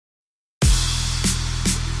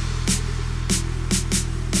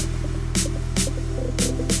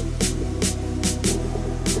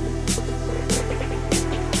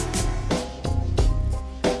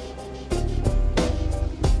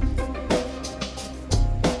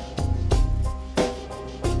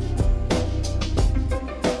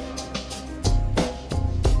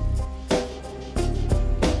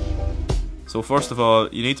So first of all,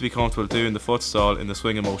 you need to be comfortable doing the foot stall in the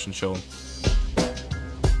swinging motion shown.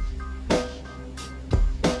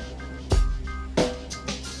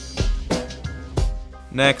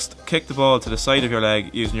 Next, kick the ball to the side of your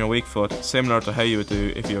leg using your weak foot, similar to how you would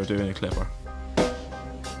do if you were doing a clipper.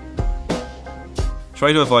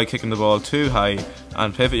 Try to avoid kicking the ball too high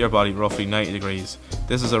and pivot your body roughly 90 degrees.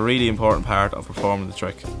 This is a really important part of performing the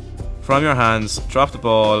trick. From your hands, drop the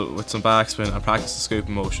ball with some backspin and practice the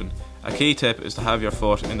scooping motion. A key tip is to have your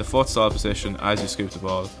foot in the foot stall position as you scoop the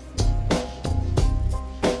ball.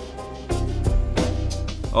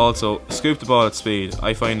 Also, scoop the ball at speed.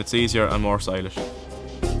 I find it's easier and more stylish.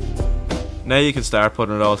 Now you can start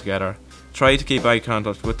putting it all together. Try to keep eye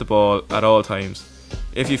contact with the ball at all times.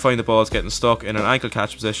 If you find the ball's getting stuck in an ankle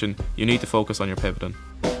catch position, you need to focus on your pivoting.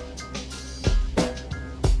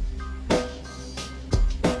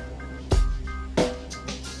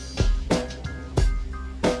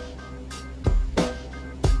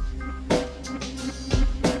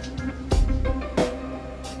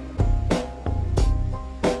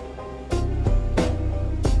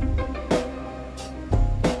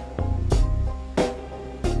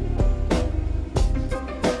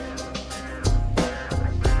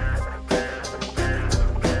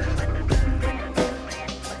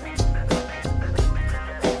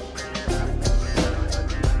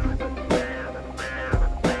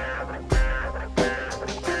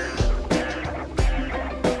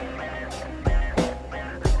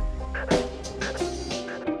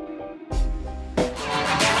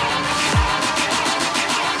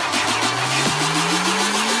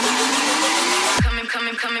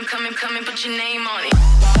 Come and put your name on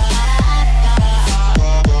it.